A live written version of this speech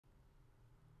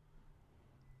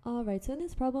Alright, so in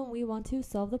this problem we want to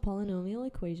solve the polynomial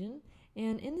equation,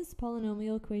 and in this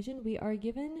polynomial equation we are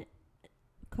given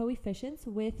coefficients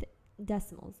with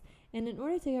decimals, and in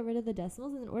order to get rid of the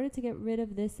decimals, and in order to get rid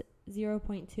of this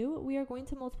 0.2, we are going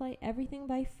to multiply everything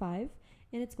by 5,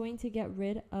 and it's going to get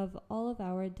rid of all of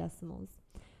our decimals.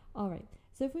 Alright,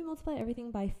 so if we multiply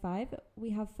everything by 5, we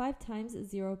have 5 times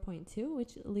 0.2,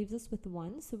 which leaves us with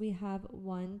 1, so we have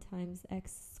 1 times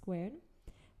x squared,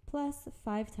 plus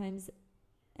 5 times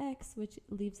x, which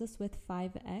leaves us with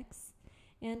 5x,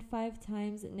 and 5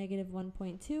 times negative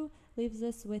 1.2 leaves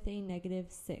us with a negative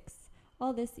 6.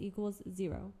 All this equals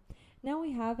 0. Now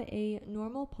we have a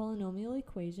normal polynomial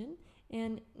equation,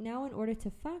 and now in order to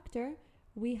factor,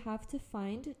 we have to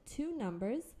find two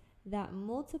numbers that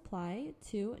multiply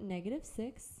to negative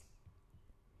 6,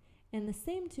 and the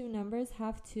same two numbers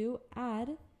have to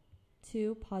add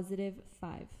to positive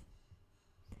 5.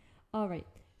 Alright,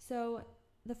 so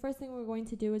the first thing we're going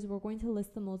to do is we're going to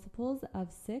list the multiples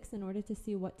of 6 in order to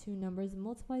see what two numbers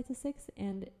multiply to 6,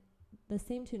 and the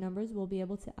same two numbers will be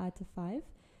able to add to 5.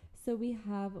 So we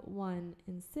have 1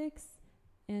 and 6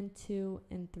 and 2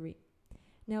 and 3.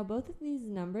 Now both of these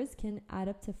numbers can add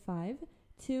up to 5.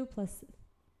 2 plus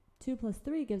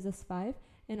 3 gives us 5,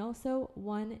 and also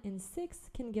 1 and 6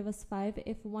 can give us 5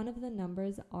 if one of the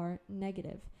numbers are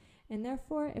negative. And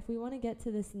therefore, if we want to get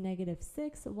to this negative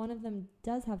 6, one of them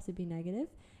does have to be negative.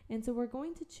 And so we're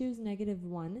going to choose negative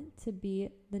 1 to be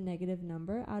the negative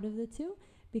number out of the two,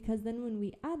 because then when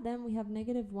we add them, we have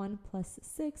negative 1 plus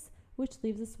 6, which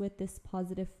leaves us with this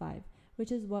positive 5, which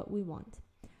is what we want.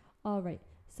 Alright,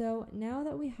 so now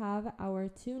that we have our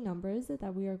two numbers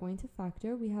that we are going to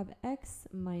factor, we have x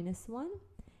minus 1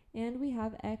 and we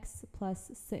have x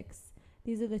plus 6.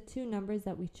 These are the two numbers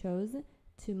that we chose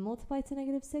to multiply to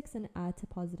negative 6 and add to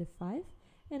positive 5,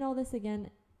 and all this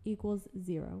again equals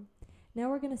 0. Now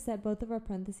we're going to set both of our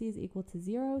parentheses equal to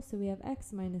 0, so we have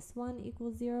x minus 1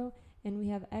 equals 0, and we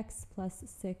have x plus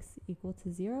 6 equal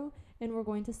to 0, and we're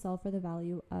going to solve for the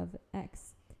value of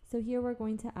x. So here we're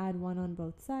going to add 1 on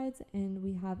both sides, and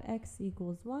we have x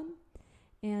equals 1,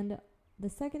 and the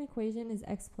second equation is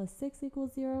x plus 6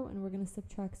 equals 0, and we're going to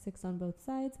subtract 6 on both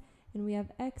sides, and we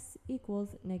have x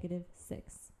equals negative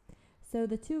 6. So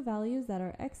the two values that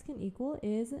our x can equal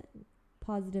is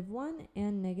positive 1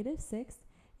 and negative 6.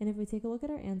 And if we take a look at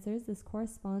our answers, this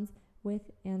corresponds with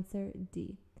answer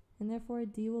D. And therefore,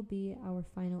 D will be our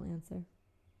final answer.